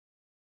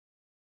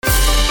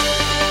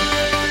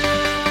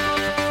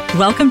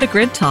Welcome to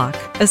Grid Talk,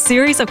 a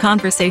series of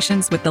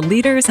conversations with the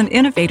leaders and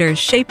innovators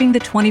shaping the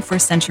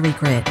 21st century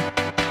grid.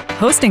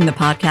 Hosting the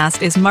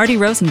podcast is Marty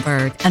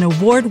Rosenberg, an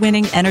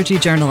award-winning energy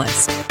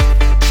journalist.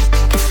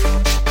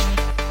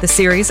 The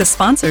series is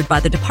sponsored by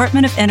the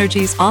Department of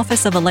Energy's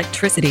Office of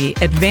Electricity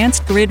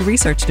Advanced Grid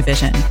Research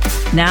Division.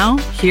 Now,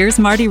 here's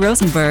Marty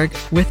Rosenberg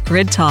with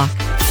Grid Talk.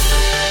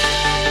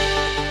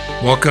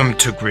 Welcome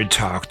to Grid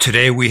Talk.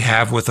 Today we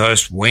have with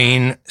us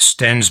Wayne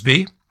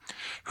Stensby,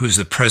 who's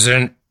the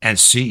president and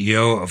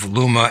CEO of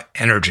LUMA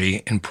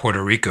Energy in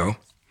Puerto Rico.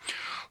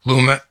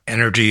 LUMA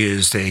Energy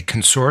is a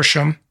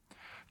consortium,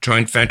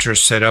 joint venture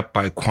set up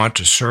by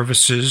Quanta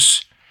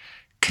Services,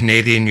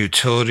 Canadian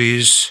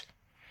Utilities,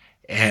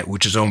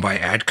 which is owned by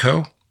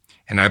ATCO,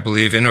 and I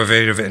believe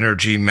Innovative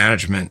Energy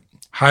Management.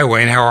 Hi,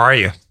 Wayne. How are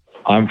you?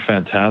 I'm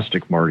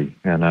fantastic, Marty,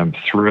 and I'm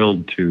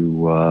thrilled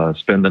to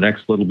spend the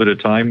next little bit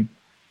of time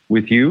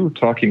with you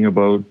talking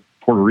about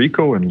Puerto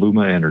Rico and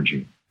LUMA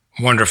Energy.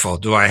 Wonderful.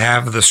 Do I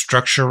have the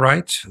structure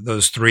right?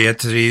 Those three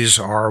entities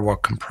are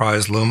what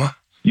comprise LUMA?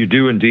 You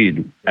do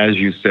indeed. As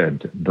you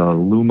said, the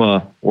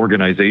LUMA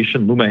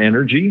organization, LUMA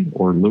Energy,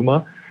 or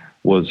LUMA,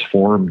 was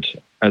formed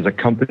as a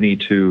company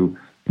to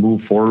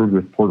move forward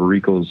with Puerto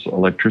Rico's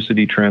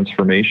electricity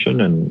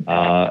transformation, and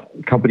a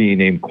company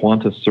named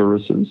Quanta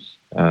Services,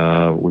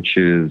 which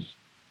is,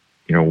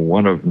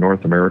 one of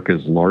North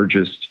America's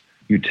largest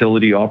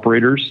utility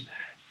operators,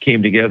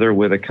 came together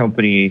with a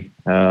company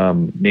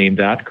named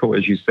ATCO,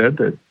 as you said,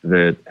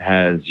 that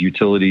has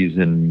utilities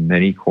in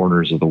many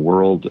corners of the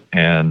world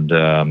and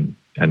an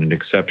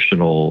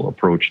exceptional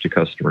approach to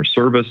customer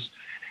service.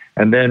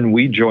 And then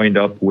we joined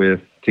up with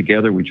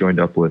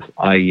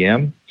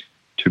IEM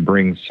to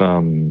bring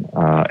some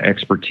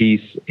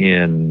expertise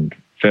in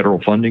federal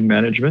funding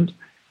management.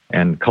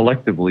 And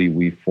collectively,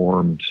 we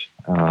formed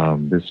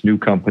this new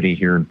company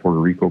here in Puerto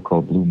Rico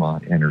called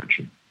LUMA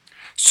Energy.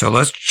 So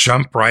let's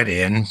jump right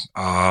in.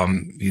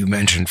 You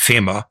mentioned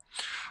FEMA.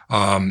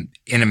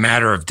 In a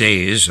matter of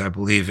days, I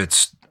believe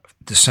it's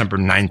December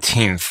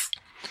 19th,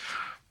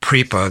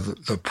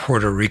 PREPA, the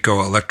Puerto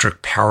Rico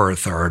Electric Power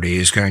Authority,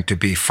 is going to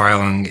be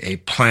filing a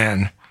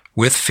plan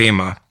with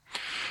FEMA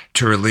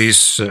to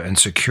release and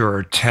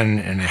secure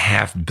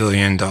 $10.5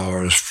 billion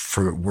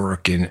for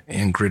work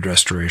in grid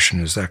restoration.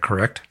 Is that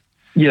correct?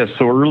 Yes.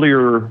 So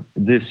earlier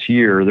this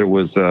year, there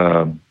was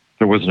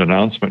an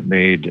announcement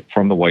made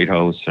from the White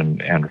House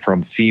and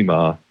from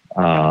FEMA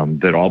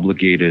that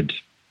obligated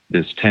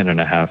this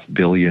 $10.5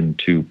 billion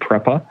to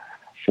PREPA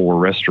for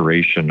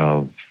restoration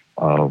of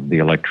the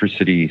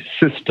electricity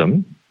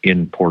system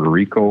in Puerto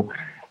Rico.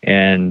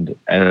 And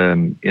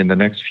in the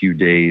next few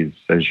days,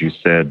 as you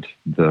said,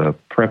 the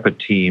PREPA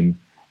team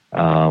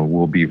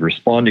will be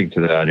responding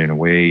to that in a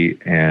way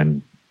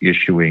and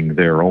issuing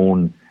their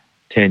own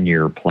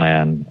 10-year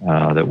plan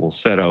that will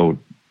set out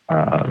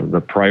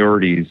the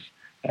priorities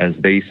as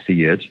they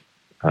see it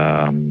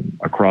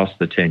across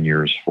the 10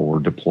 years for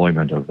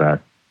deployment of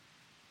that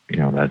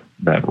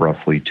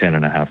roughly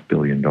 $10.5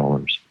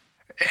 billion.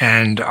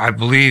 And I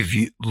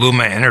believe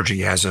LUMA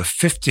Energy has a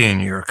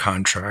 15-year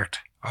contract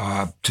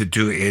to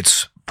do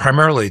its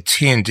primarily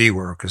T&D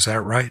work. Is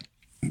that right?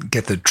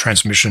 Get the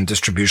transmission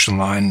distribution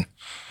line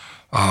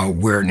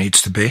where it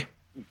needs to be?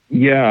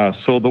 Yeah.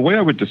 So the way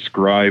I would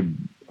describe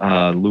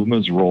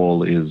LUMA's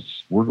role is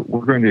we're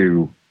going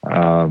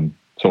to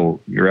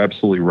so you're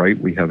absolutely right.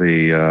 We have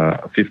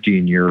a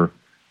 15-year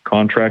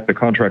contract. The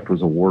contract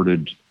was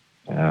awarded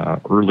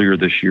earlier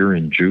this year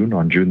on June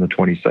the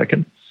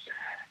 22nd.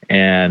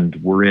 And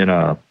we're in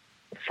a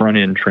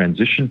front-end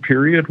transition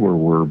period where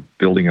we're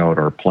building out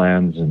our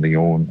plans and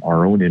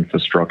our own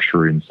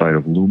infrastructure inside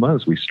of LUMA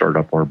as we start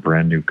up our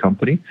brand new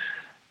company.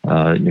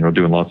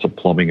 Doing lots of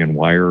plumbing and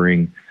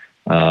wiring,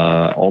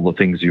 all the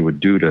things you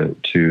would do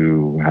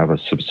to have a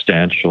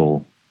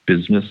substantial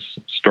business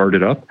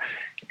started up.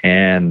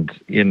 And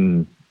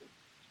in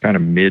kind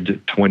of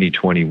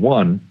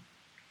mid-2021,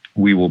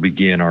 we will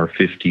begin our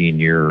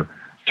 15-year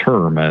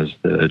term as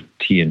the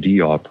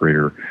T&D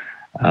operator.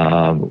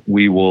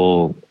 We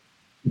will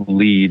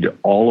lead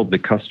all of the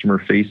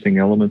customer-facing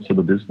elements of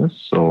the business.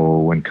 So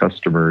when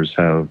customers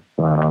have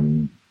a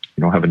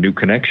new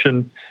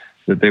connection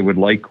that they would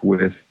like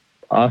with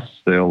us,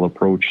 they'll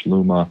approach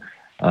LUMA.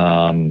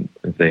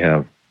 If they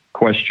have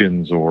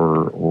questions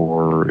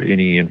or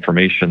any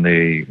information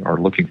they are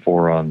looking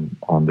for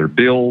on their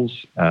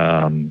bills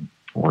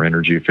or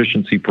energy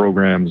efficiency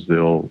programs,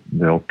 they'll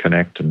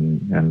connect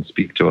and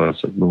speak to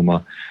us at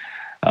LUMA.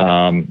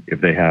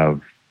 If they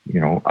have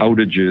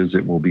outages,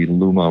 it will be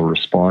LUMA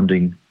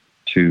responding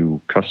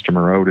to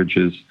customer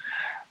outages.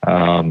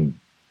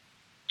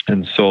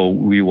 And so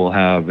we will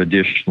have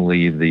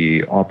additionally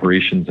the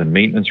operations and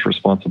maintenance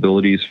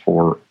responsibilities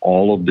for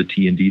all of the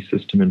T&D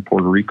system in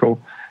Puerto Rico.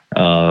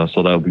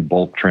 So that'll be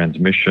bulk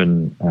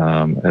transmission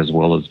as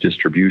well as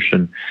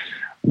distribution.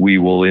 We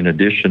will, in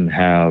addition,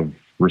 have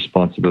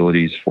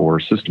responsibilities for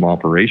system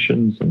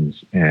operations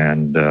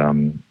and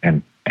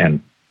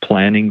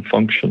planning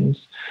functions.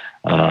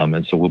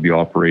 And so we'll be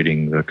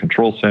operating the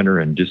control center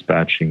and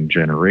dispatching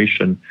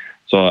generation.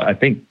 So I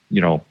think,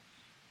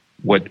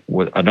 what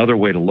another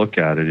way to look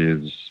at it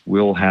is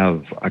we'll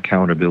have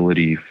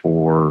accountability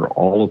for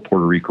all of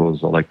Puerto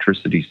Rico's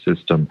electricity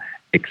system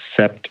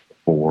except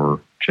for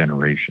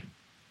generation.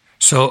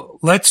 So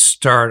let's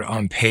start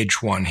on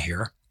page 1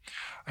 here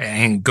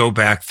and go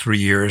back 3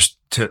 years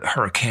to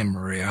Hurricane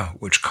Maria,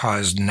 which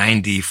caused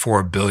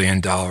 $94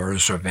 billion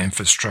of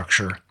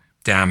infrastructure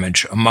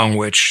damage, among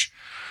which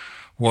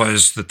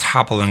was the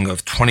toppling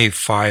of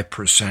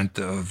 25%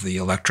 of the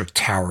electric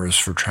towers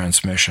for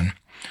transmission.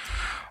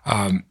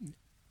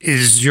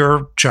 Is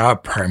your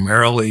job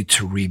primarily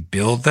to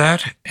rebuild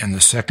that? And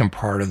the second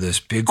part of this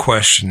big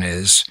question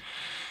is,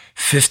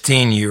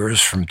 15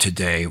 years from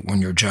today,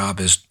 when your job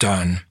is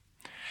done,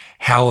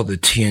 how will the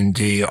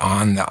T&D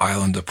on the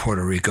island of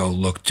Puerto Rico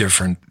look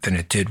different than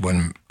it did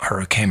when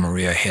Hurricane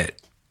Maria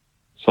hit?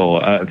 So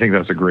I think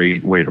that's a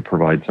great way to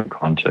provide some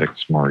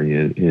context, Marty,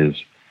 is,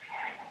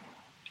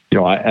 you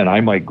know, and I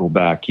might go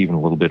back even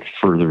a little bit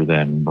further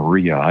than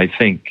Maria. I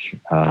think,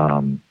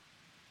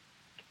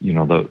 you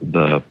know,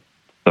 the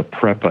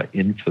PREPA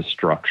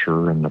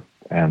infrastructure and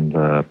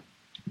the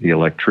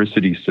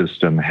electricity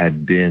system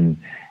had been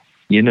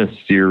in a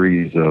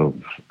series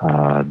of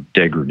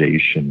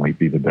degradation, might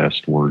be the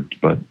best word,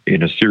 but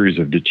in a series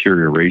of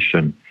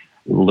deterioration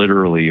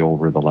literally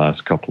over the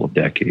last couple of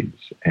decades.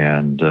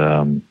 And,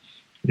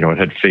 you know, it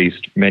had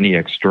faced many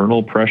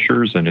external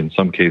pressures, and in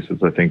some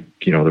cases, I think,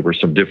 you know, there were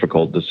some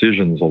difficult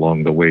decisions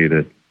along the way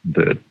that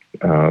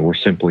were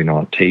simply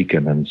not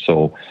taken. And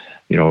so,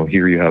 you know,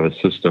 here you have a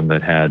system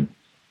that had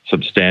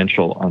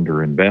substantial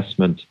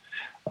underinvestment,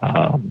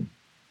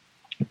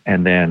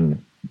 and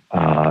then,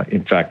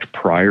 in fact,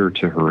 prior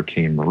to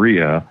Hurricane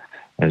Maria,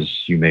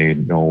 as you may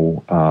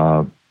know,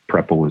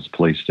 PREPA was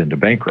placed into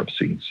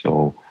bankruptcy.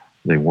 So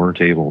they weren't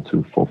able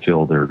to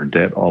fulfill their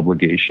debt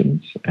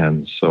obligations.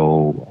 And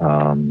so,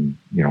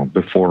 you know,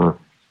 before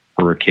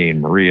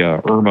Hurricane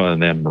Maria, Irma,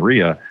 and then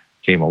Maria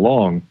came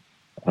along,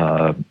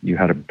 you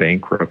had a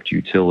bankrupt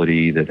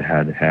utility that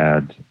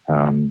had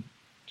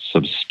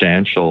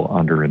substantial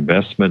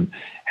underinvestment,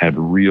 had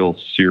real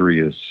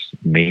serious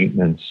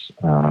maintenance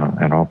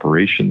and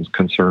operations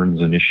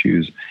concerns and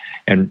issues,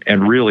 and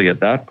really at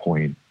that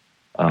point,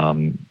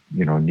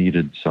 you know,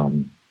 needed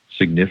some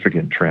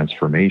significant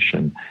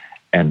transformation.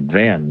 And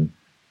then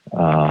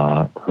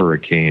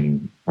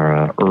Hurricane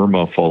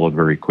Irma, followed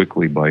very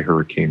quickly by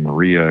Hurricane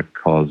Maria,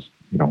 caused,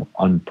 you know,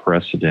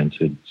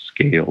 unprecedented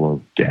scale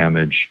of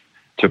damage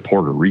to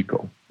Puerto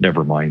Rico,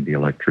 never mind the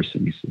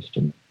electricity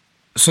system.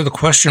 So the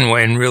question,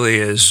 Wayne, really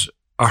is,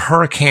 a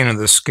hurricane of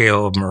the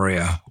scale of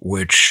Maria,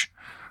 which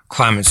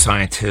climate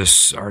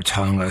scientists are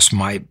telling us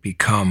might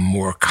become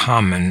more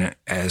common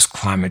as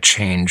climate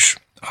change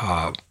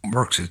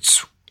works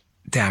its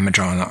damage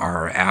on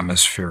our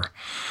atmosphere.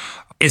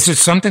 Is it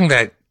something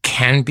that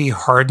can be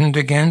hardened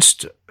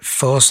against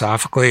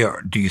philosophically,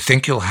 or do you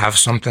think you'll have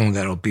something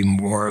that'll be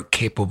more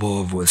capable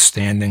of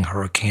withstanding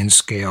hurricane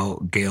scale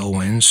gale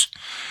winds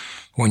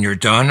when you're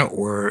done,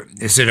 or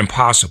is it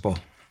impossible?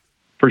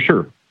 For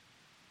sure.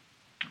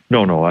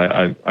 No,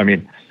 I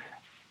mean,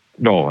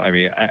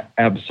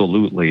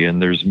 absolutely.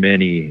 And there's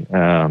many,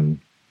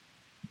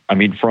 I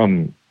mean,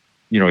 from,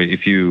 you know,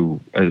 if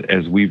you,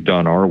 as we've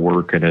done our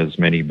work and as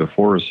many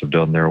before us have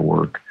done their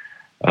work,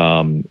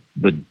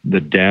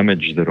 the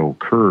damage that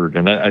occurred,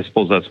 and I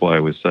suppose that's why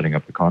I was setting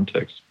up the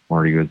context,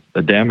 Marty, was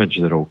the damage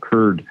that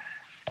occurred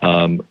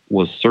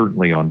was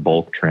certainly on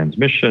bulk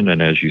transmission.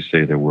 And as you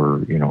say, there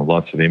were, you know,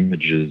 lots of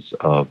images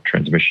of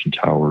transmission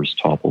towers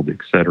toppled, et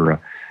cetera.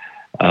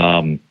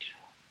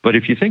 But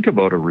if you think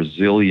about a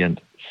resilient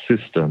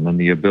system and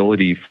the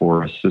ability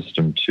for a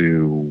system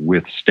to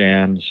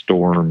withstand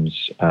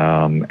storms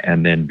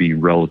and then be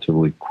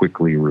relatively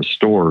quickly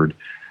restored,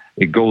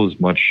 it goes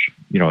much,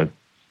 you know,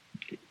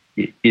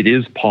 it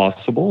is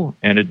possible,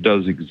 and it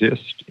does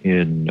exist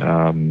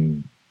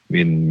in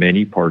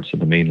many parts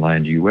of the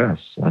mainland U.S.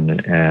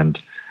 and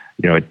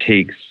you know, it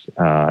takes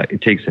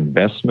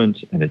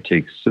investment, and it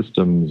takes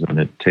systems, and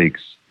it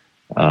takes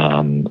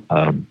a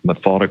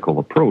methodical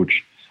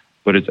approach,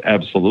 but it's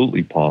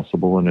absolutely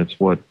possible, and it's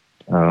what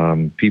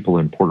people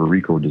in Puerto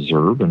Rico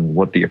deserve, and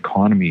what the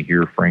economy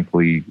here,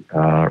 frankly,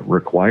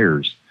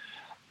 requires.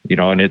 You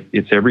know, and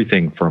it's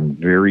everything from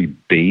very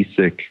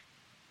basic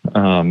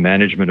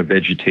management of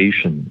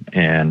vegetation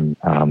and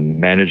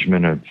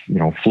management of, you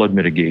know, flood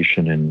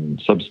mitigation in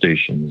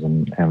substations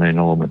and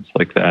elements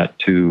like that,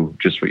 to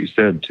just what you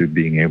said, to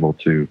being able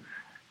to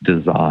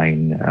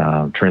design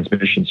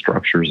transmission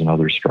structures and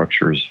other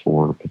structures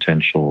for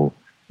potential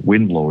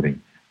wind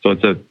loading. So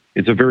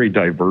it's a very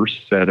diverse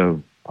set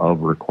of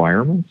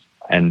requirements,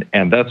 and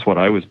that's what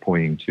I was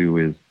pointing to,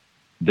 is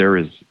there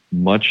is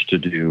much to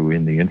do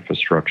in the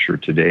infrastructure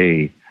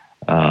today,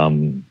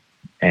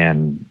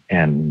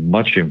 and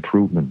much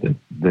improvement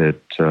that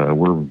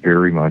we're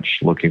very much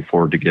looking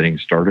forward to getting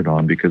started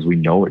on, because we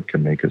know it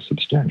can make a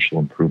substantial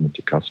improvement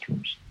to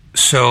customers.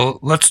 So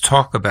let's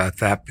talk about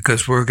that,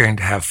 because we're going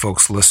to have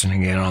folks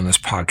listening in on this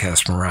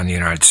podcast from around the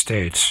United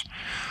States.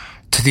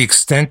 To the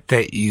extent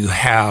that you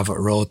have a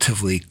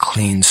relatively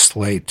clean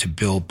slate to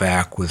build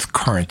back with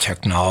current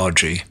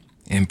technology,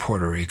 in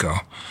Puerto Rico.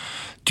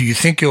 Do you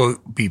think you'll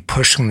be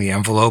pushing the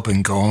envelope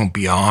and going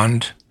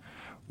beyond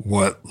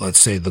what, let's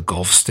say, the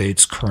Gulf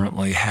states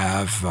currently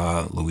have,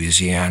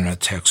 Louisiana,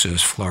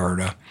 Texas,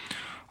 Florida,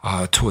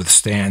 to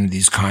withstand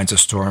these kinds of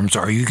storms?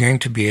 Are you going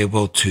to be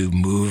able to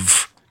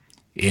move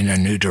in a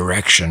new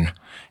direction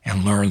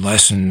and learn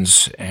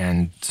lessons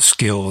and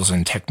skills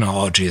and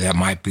technology that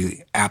might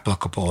be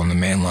applicable on the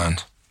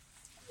mainland?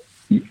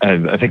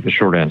 I think the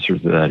short answer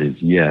to that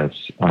is yes.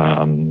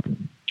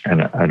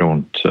 And I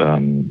don't,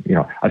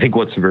 I think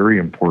what's very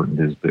important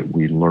is that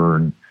we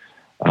learn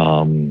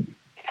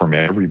from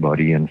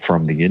everybody and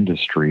from the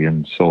industry.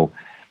 And so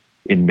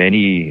in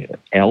many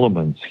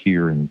elements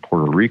here in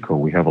Puerto Rico,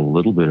 we have a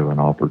little bit of an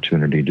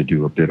opportunity to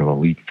do a bit of a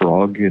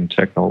leapfrog in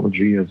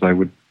technology, as I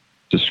would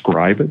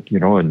describe it,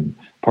 and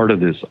part of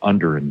this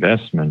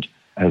underinvestment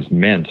has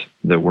meant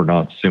that we're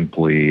not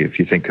simply, if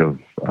you think of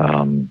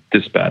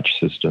dispatch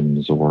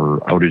systems or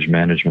outage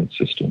management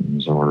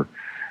systems or,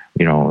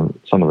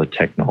 some of the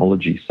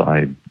technology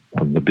side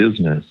of the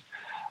business,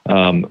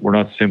 we're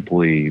not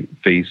simply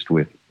faced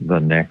with the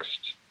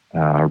next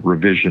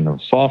revision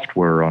of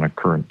software on a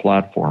current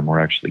platform.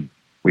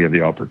 We have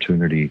the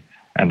opportunity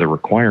and the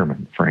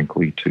requirement,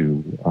 frankly,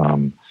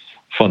 to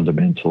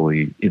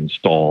fundamentally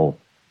install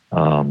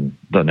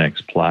the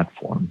next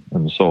platform.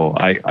 And so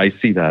I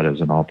see that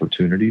as an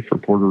opportunity for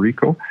Puerto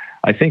Rico.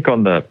 I think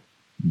on the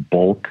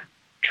bulk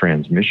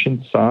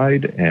transmission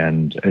side,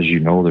 and as you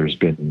know, there's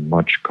been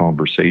much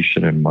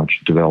conversation and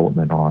much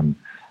development on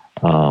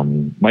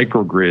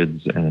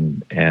microgrids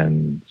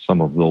and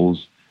some of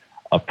those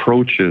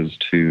approaches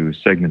to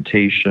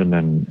segmentation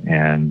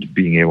and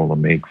being able to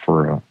make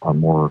for a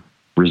more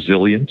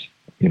resilient,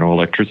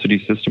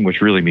 electricity system,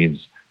 which really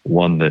means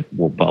one that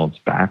will bounce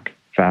back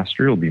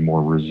faster. It'll be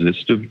more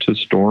resistive to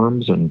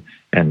storms and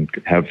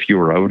have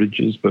fewer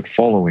outages, but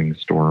following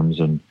storms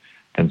and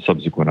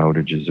subsequent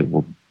outages, it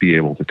will be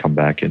able to come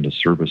back into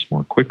service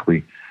more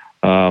quickly.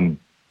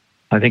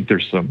 I think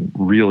there's some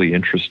really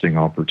interesting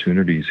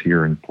opportunities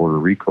here in Puerto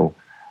Rico.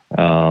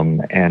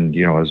 And,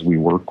 as we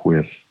work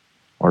with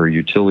our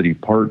utility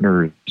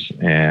partners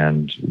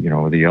and,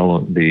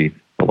 the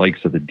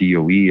likes of the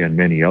DOE and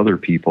many other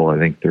people, I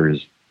think there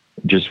is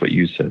just what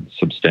you said,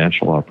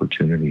 substantial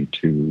opportunity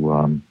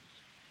to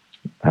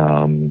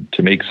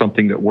make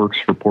something that works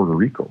for Puerto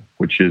Rico,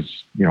 which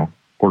is,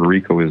 Puerto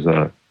Rico is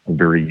a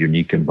very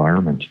unique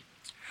environment.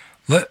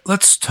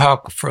 Let's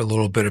talk for a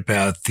little bit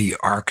about the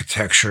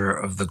architecture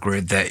of the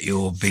grid that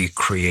you'll be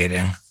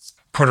creating.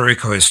 Puerto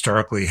Rico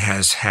historically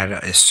has had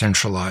a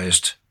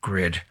centralized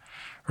grid,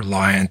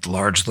 reliant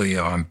largely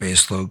on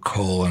baseload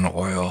coal and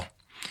oil.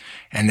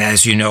 And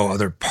as you know,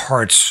 other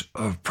parts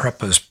of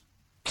PREPA's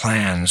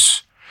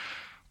plans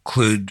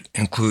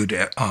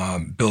include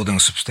building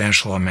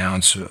substantial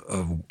amounts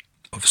of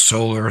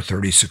solar,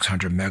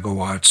 3,600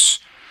 megawatts,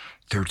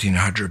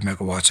 1,300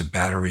 megawatts of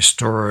battery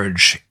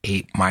storage,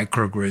 8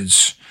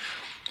 microgrids.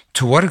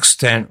 To what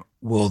extent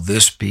will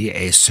this be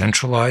a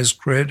centralized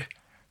grid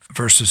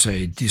versus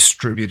a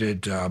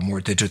distributed, more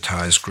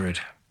digitized grid?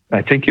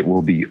 I think it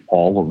will be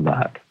all of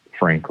that,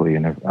 frankly.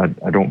 And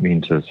I don't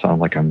mean to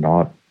sound like I'm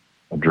not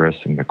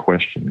addressing the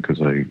question,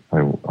 because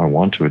I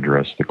want to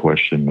address the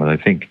question. But I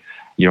think,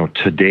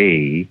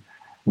 today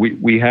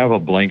we have a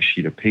blank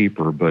sheet of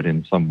paper, but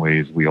in some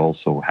ways we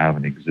also have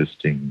an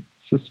existing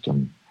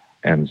system.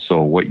 And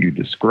so what you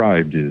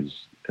described is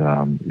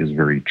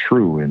very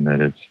true in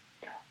that it's,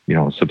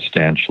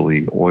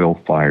 substantially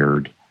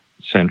oil-fired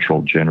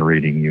central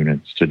generating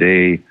units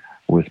today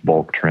with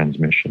bulk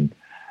transmission.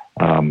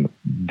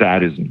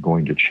 That isn't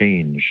going to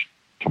change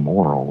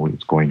tomorrow.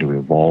 It's going to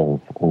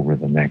evolve over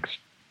the next,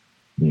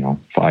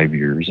 5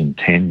 years and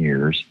 10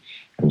 years.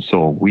 And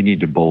so we need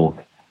to both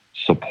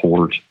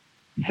support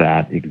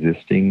that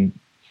existing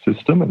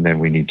system, and then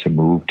we need to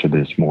move to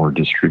this more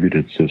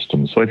distributed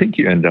system. So I think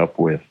you end up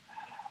with,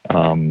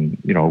 a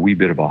wee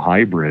bit of a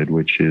hybrid,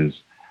 which is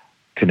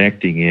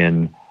connecting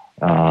in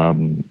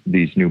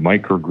these new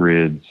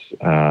microgrids,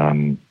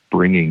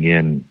 bringing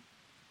in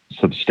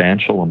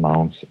substantial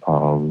amounts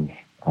of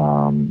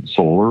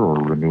solar or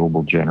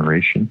renewable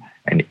generation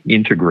and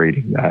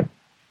integrating that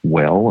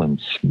well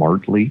and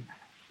smartly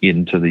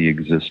into the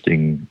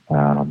existing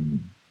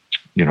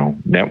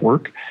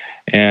network,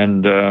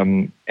 and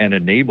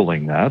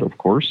enabling that. Of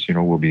course,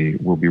 we'll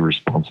be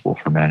responsible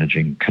for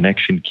managing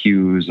connection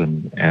queues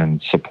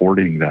and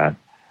supporting that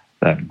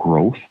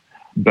growth.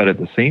 But at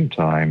the same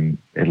time,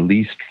 at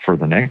least for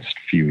the next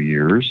few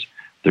years,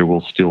 there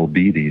will still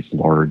be these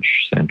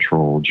large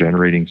central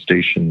generating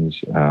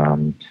stations.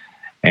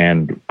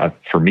 And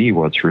for me,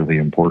 what's really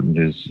important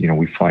is,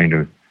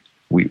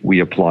 we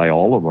apply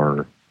all of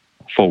our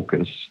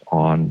focus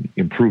on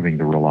improving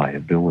the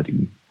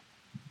reliability,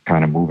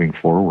 kind of moving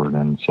forward.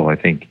 And so I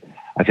think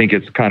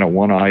it's kind of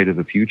one eye to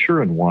the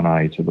future and one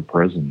eye to the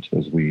present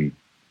as we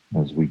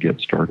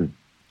get started.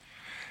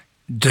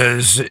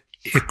 Does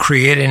it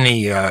create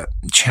any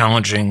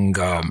challenging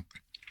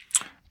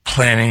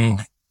planning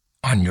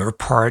on your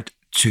part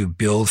to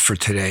build for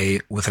today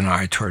with an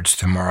eye towards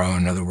tomorrow?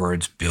 In other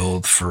words,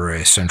 build for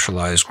a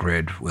centralized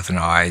grid with an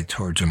eye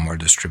towards a more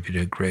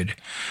distributed grid?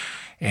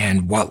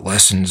 And what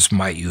lessons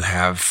might you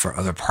have for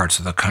other parts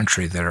of the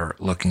country that are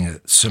looking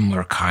at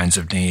similar kinds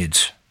of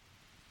needs?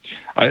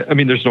 I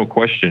mean, there's no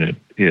question.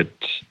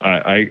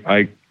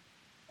 I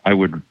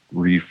would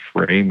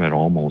reframe it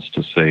almost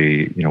to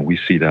say, we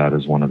see that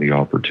as one of the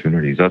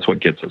opportunities. That's what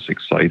gets us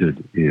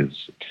excited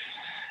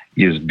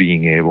is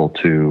being able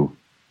to,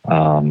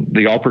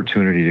 the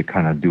opportunity to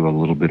kind of do a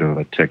little bit of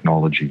a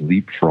technology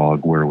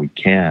leapfrog where we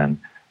can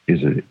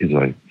is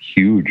a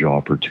huge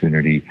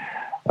opportunity.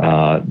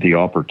 The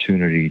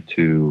opportunity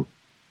to,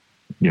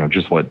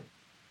 just what,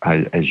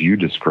 as you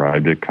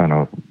described it, kind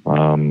of,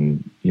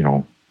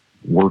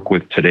 work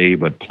with today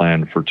but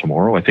plan for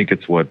tomorrow. I think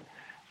it's what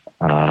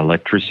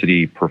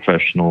electricity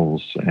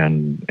professionals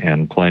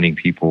and planning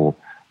people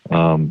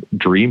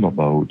dream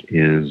about,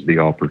 is the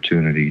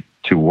opportunity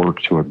to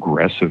work to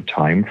aggressive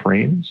time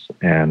frames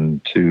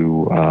and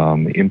to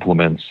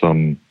implement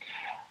some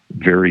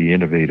very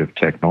innovative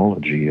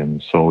technology.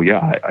 And so,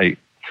 I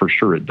for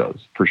sure it does.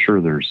 For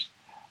sure there's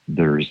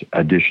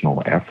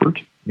additional effort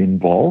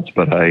involved,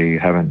 but I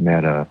haven't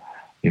met a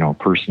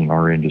person in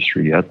our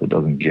industry yet that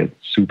doesn't get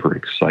super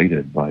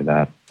excited by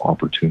that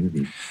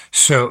opportunity.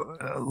 So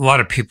a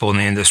lot of people in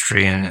the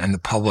industry and the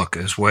public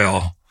as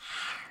well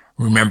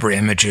remember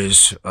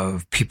images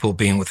of people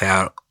being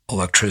without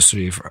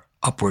electricity for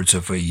upwards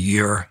of a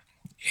year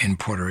in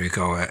Puerto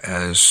Rico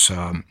as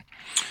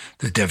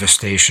the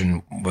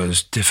devastation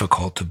was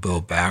difficult to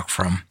build back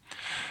from.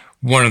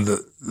 One of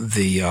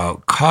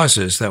the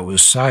causes that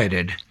was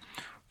cited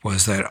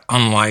was that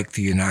unlike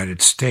the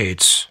United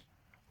States,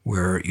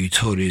 where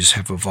utilities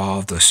have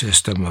evolved a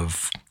system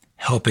of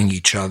helping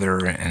each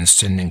other and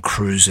sending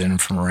crews in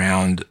from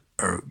around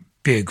a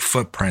big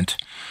footprint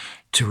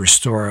to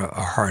restore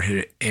a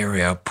hard-hit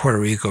area, Puerto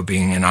Rico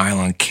being an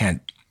island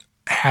can't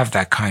have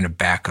that kind of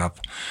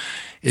backup.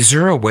 Is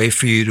there a way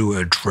for you to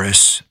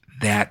address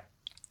that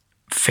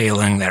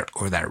failing,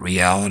 that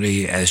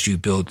reality as you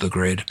build the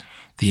grid,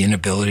 the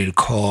inability to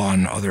call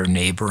on other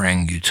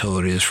neighboring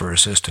utilities for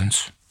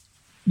assistance?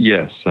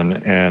 Yes,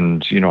 and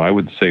I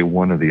would say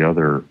one of the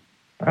other,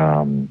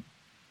 I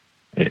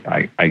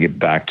get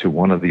back to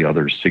one of the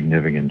other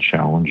significant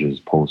challenges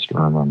post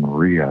Irma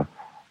Maria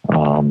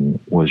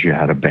was you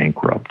had a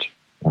bankrupt,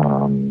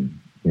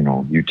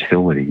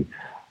 utility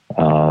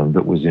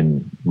that was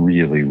in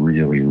really,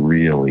 really,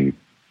 really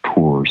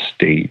poor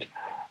state,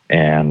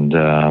 and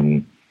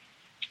I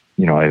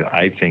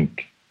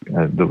think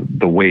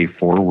the way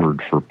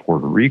forward for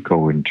Puerto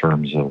Rico in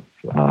terms of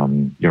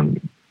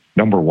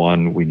number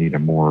one, we need a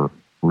more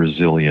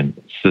resilient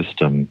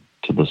system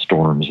to the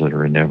storms that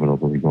are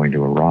inevitably going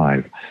to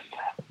arrive.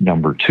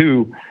 Number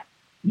two,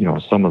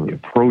 some of the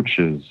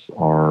approaches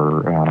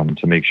are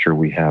to make sure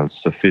we have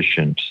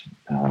sufficient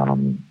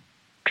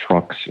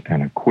trucks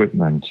and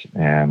equipment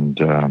and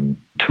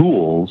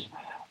tools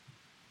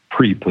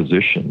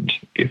pre-positioned,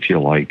 if you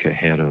like,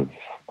 ahead of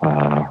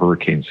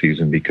hurricane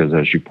season, because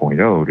as you point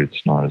out,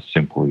 it's not as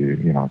simple,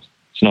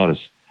 it's not as,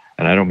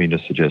 and I don't mean to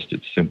suggest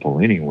it's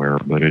simple anywhere,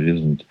 but it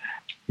isn't,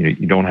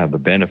 you don't have the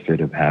benefit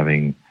of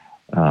having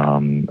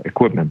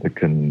equipment that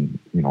can,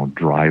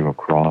 drive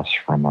across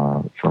from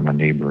a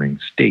neighboring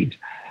state.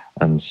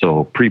 And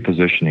so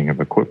pre-positioning of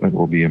equipment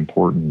will be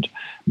important.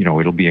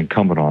 It'll be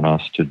incumbent on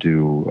us to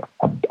do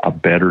a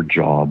better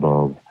job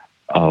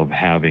of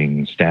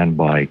having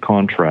standby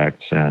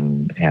contracts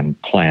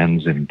and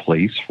plans in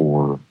place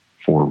for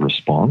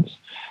response.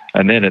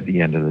 And then at the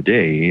end of the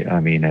day,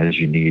 as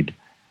you need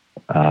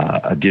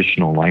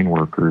additional line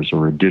workers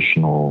or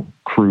additional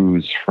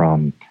crews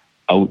from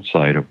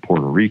outside of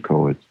Puerto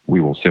Rico,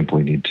 we will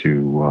simply need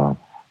to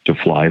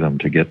fly them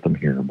to get them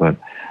here. But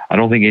I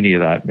don't think any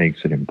of that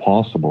makes it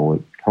impossible.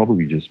 It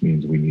probably just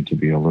means we need to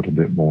be a little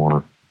bit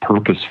more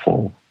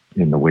purposeful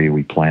in the way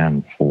we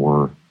plan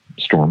for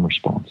storm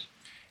response.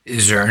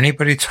 Is there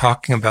anybody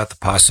talking about the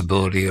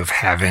possibility of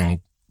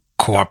having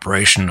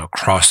cooperation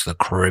across the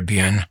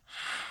Caribbean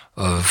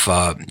of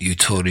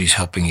utilities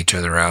helping each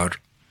other out?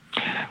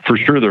 For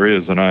sure there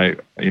is, and I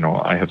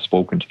have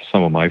spoken to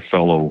some of my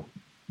fellow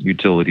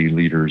utility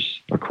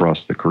leaders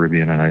across the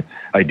Caribbean, and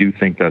I do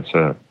think that's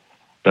a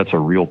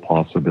real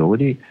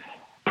possibility,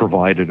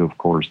 provided, of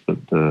course,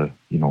 that the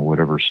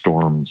whatever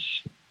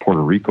storms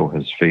Puerto Rico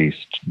has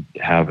faced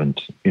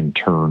haven't in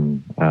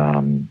turn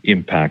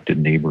impacted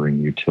neighboring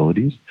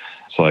utilities.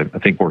 So I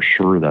think for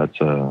sure that's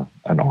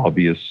an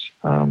obvious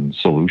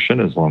solution,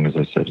 as long as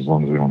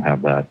we don't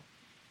have that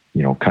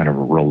kind of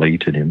a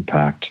related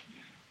impact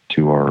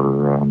to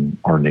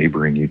our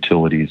neighboring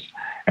utilities.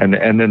 And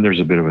then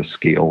there's a bit of a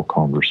scale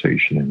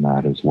conversation in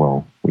that as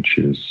well, which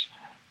is,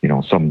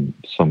 some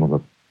of the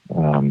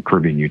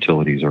Caribbean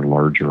utilities are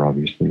larger,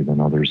 obviously,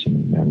 than others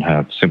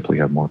and simply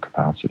have more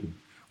capacity.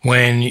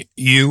 When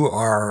you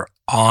are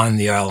on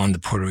the island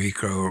of Puerto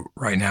Rico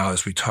right now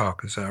as we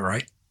talk, is that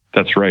right?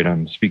 That's right.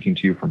 I'm speaking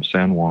to you from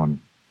San Juan,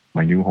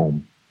 my new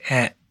home.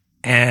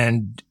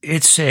 And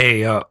it's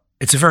a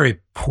very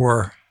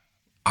poor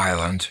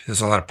island.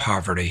 There's a lot of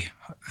poverty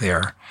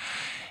there.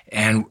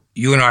 And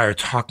you and I are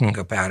talking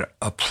about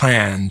a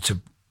plan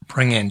to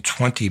bring in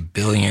 $20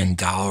 billion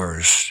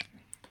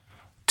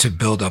to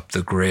build up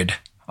the grid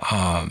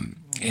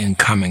in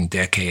coming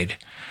decade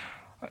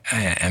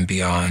and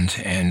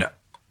beyond. And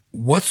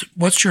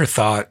what's your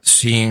thought,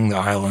 seeing the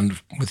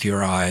island with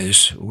your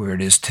eyes where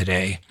it is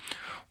today?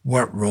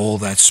 What role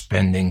that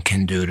spending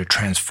can do to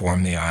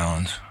transform the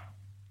island?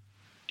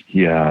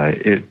 Yeah,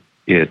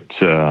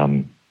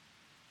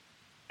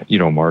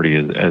 Marty,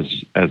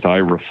 as I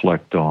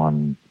reflect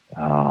on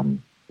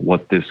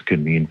what this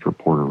can mean for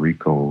Puerto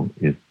Rico,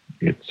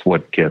 it's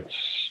what gets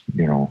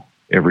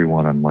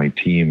everyone on my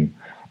team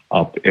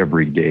up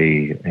every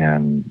day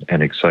and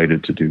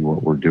excited to do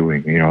what we're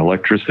doing.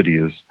 Electricity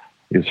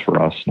is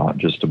for us not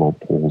just about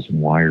poles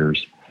and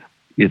wires.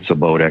 It's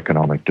about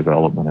economic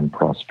development and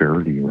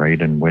prosperity,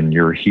 right? And when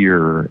you're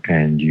here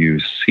and you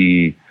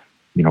see,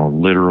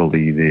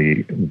 literally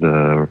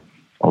the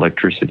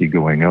electricity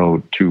going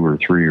out 2 or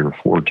 3 or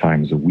 4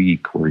 times a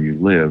week where you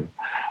live,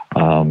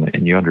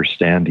 and you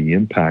understand the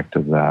impact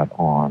of that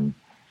on,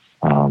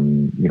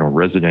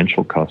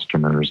 residential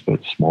customers,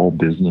 but small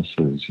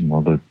businesses,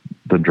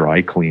 the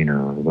dry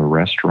cleaner, or the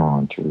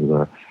restaurant,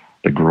 or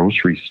the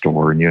grocery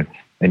store,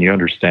 and you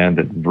understand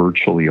that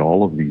virtually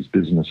all of these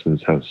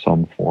businesses have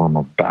some form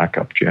of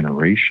backup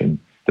generation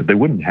that they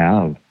wouldn't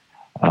have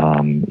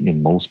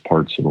in most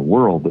parts of the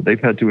world, that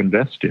they've had to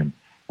invest in.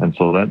 And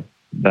so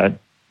that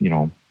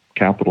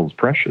capital is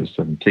precious,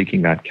 and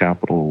taking that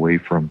capital away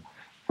from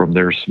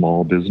their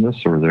small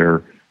business or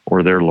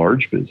their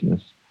large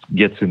business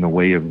gets in the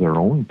way of their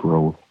own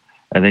growth.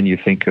 And then you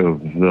think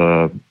of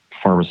the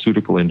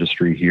pharmaceutical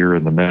industry here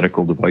and the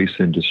medical device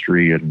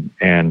industry,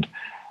 and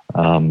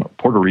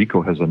Puerto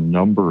Rico has a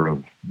number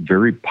of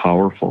very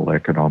powerful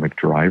economic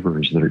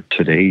drivers that are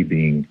today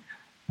being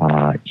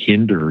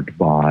hindered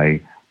by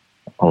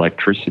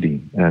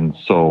electricity. And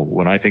so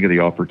when I think of the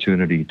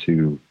opportunity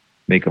to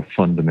make a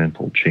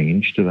fundamental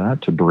change to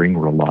that, to bring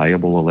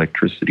reliable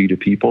electricity to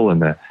people,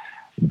 and the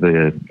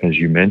as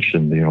you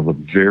mentioned, the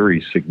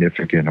very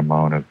significant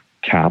amount of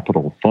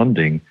capital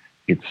funding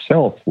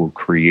itself will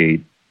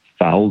create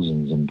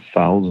thousands and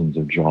thousands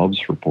of jobs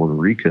for Puerto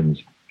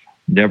Ricans.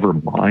 Never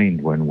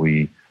mind when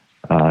we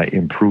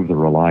improve the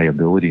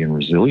reliability and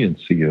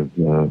resiliency of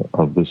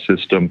the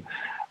system.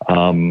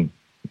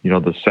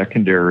 The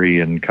secondary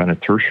and kind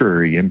of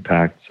tertiary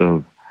impacts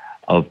of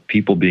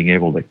people being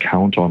able to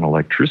count on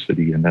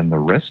electricity, and then the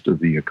rest of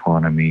the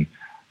economy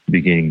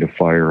beginning to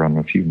fire on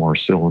a few more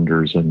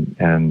cylinders, and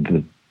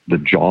the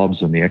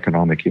jobs and the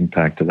economic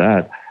impact of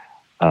that.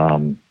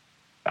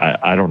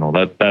 I don't know.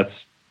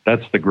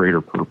 That's the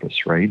greater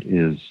purpose, right?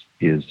 Is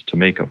to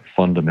make a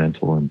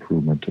fundamental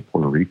improvement to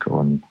Puerto Rico,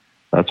 and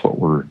that's what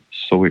we're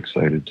so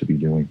excited to be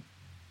doing.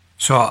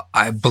 So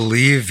I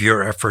believe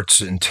your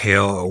efforts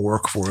entail a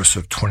workforce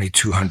of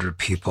 2,200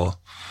 people.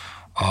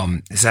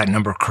 Is that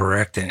number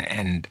correct?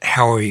 And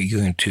how are you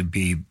going to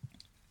be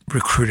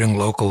recruiting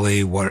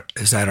locally? What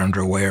is that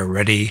underway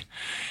already?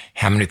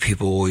 How many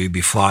people will you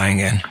be flying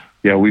in?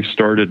 Yeah, we've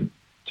started.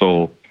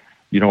 So,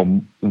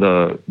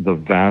 the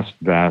vast.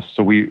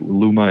 So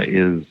Luma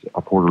is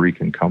a Puerto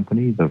Rican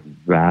company. The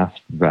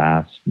vast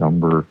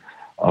number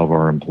of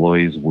our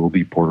employees will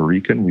be Puerto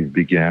Rican. We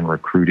began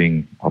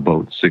recruiting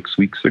about 6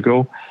 weeks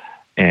ago,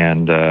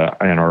 and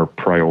our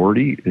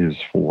priority is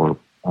for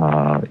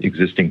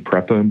existing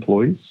PREPA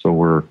employees. So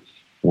we're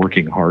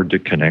working hard to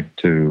connect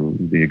to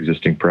the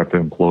existing PREPA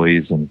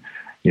employees and,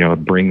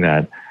 bring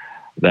that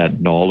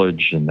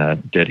knowledge and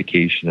that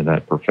dedication and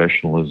that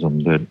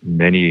professionalism that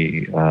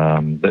many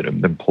that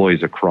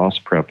employees across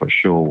PREPA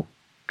show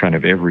kind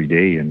of every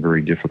day in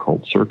very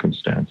difficult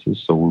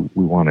circumstances. So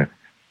we want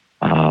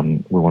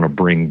to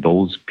bring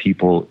those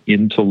people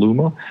into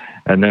Luma,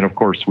 and then of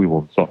course we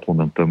will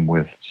supplement them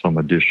with some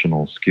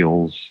additional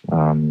skills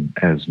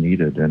as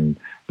needed. And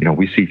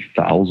we see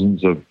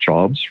thousands of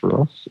jobs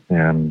for us,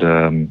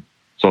 and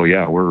so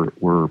yeah,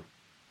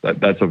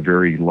 that's a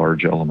very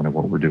large element of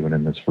what we're doing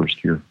in this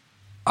first year.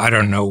 I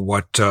don't know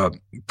what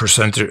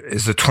percentage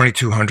is the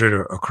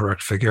 2,200 a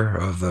correct figure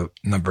of the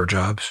number of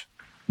jobs?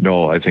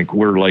 No, I think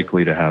we're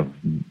likely to have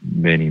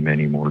many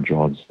more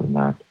jobs than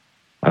that.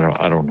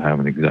 I don't have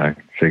an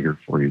exact figure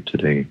for you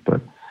today,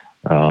 but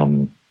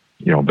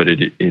but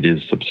it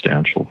is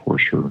substantial for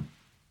sure.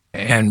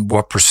 And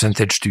what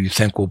percentage do you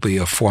think will be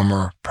of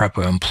former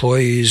PREPA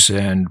employees?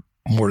 And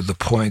more to the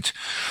point,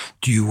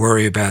 do you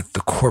worry about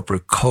the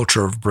corporate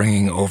culture of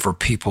bringing over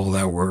people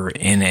that were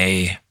in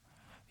a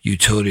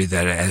utility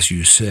that, as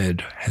you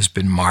said, has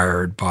been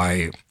mired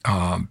by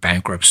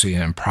bankruptcy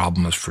and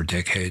problems for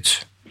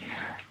decades?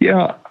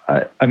 Yeah,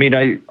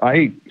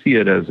 I see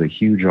it as a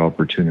huge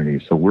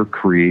opportunity. So we're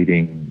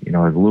creating,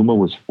 Luma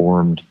was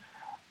formed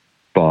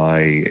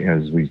by,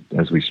 as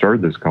we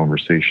started this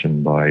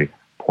conversation, by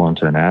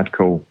Quanta and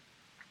ATCO,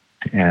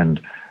 and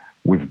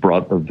we've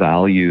brought the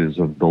values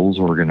of those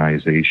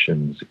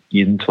organizations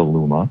into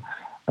Luma,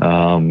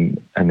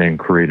 and then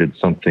created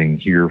something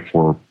here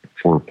for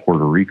for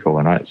Puerto Rico.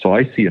 And so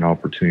I see an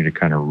opportunity to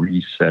kind of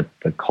reset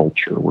the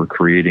culture. We're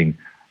creating,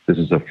 this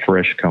is a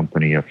fresh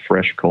company, a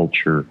fresh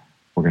culture.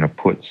 We're going to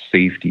put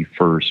safety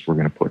first. We're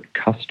going to put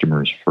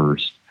customers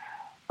first.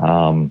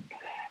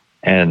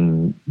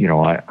 And, you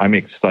know, I'm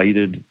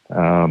excited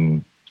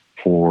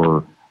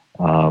for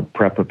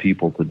PREPA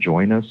people to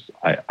join us.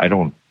 I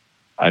don't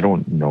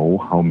know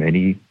how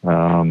many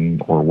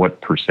or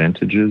what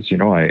percentages. You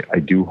know, I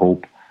do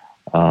hope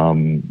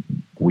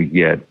we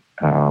get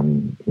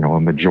you know,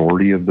 a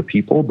majority of the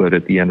people, but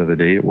at the end of the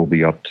day, it will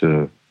be up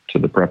to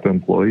the PREPA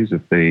employees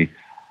if they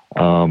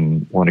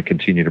want to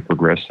continue to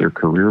progress their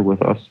career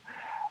with us.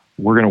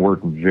 We're going to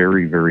work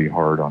very, very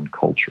hard on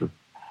culture.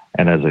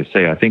 And as I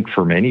say, I think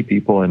for many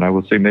people, and I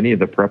would say many of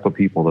the PREPA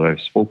people that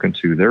I've spoken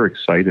to, they're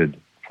excited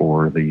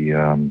for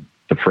the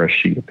fresh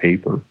sheet of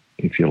paper,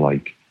 if you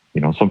like.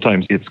 You know,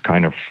 sometimes it's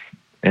kind of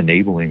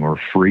enabling or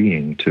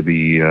freeing to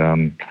be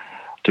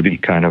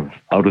kind of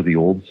out of the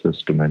old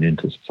system and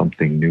into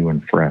something new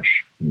and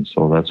fresh. And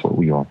so that's what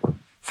we offer.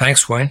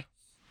 Thanks, Wayne.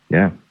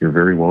 Yeah, you're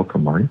very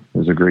welcome, Marty. It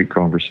was a great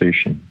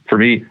conversation. For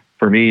me,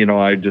 you know,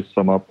 I just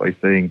sum up by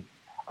saying,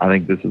 I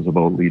think this is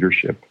about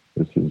leadership.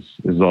 This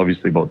is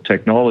obviously about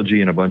technology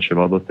and a bunch of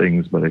other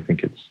things, but I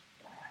think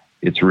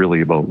it's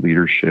really about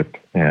leadership,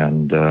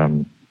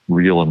 and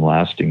real and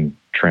lasting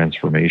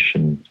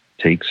transformation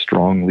takes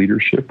strong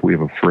leadership. We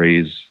have a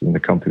phrase in the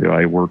company that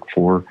I work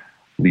for,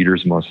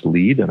 leaders must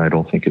lead, and I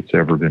don't think it's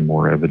ever been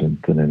more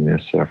evident than in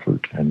this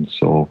effort. And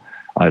so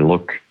I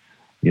look,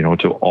 you know,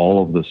 to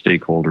all of the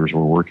stakeholders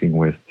we're working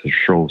with to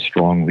show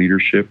strong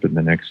leadership in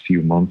the next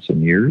few months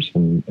and years,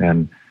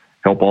 and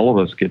help all of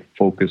us get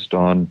focused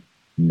on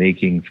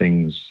making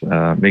things,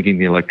 making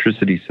the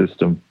electricity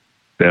system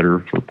better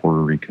for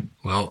Puerto Rican.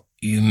 Well,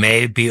 you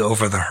may be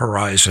over the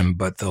horizon,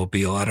 but there'll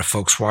be a lot of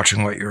folks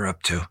watching what you're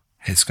up to.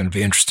 It's going to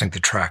be interesting to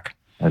track.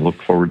 I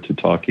look forward to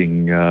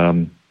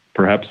talking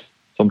perhaps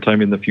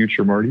sometime in the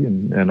future, Marty,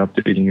 and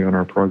updating you on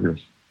our progress.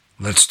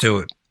 Let's do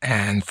it.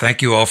 And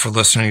thank you all for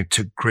listening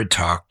to Grid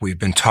Talk. We've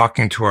been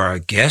talking to our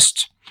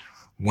guest,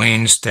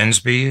 Wayne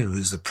Stensby, who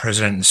is the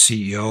president and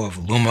CEO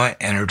of LUMA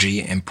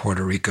Energy in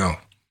Puerto Rico.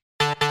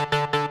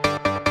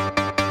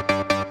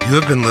 You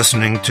have been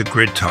listening to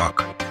Grid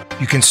Talk.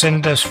 You can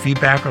send us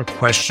feedback or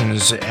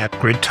questions at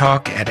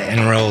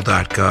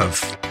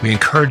gridtalk@nrel.gov. We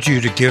encourage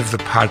you to give the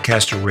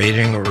podcast a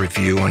rating or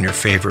review on your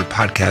favorite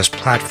podcast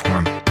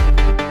platform.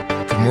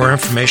 For more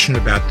information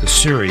about the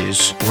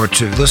series or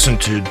to listen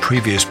to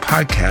previous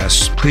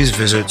podcasts, please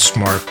visit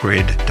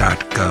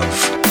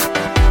smartgrid.gov.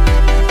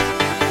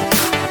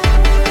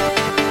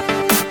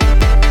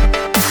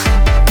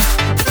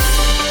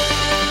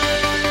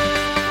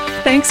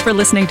 Thanks for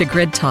listening to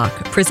Grid Talk,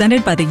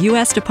 presented by the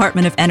U.S.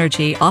 Department of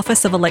Energy,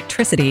 Office of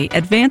Electricity,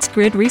 Advanced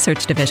Grid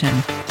Research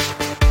Division.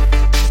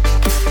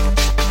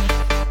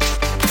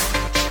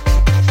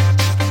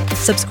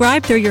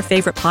 Subscribe through your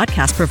favorite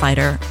podcast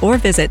provider or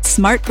visit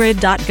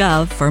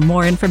smartgrid.gov for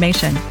more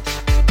information.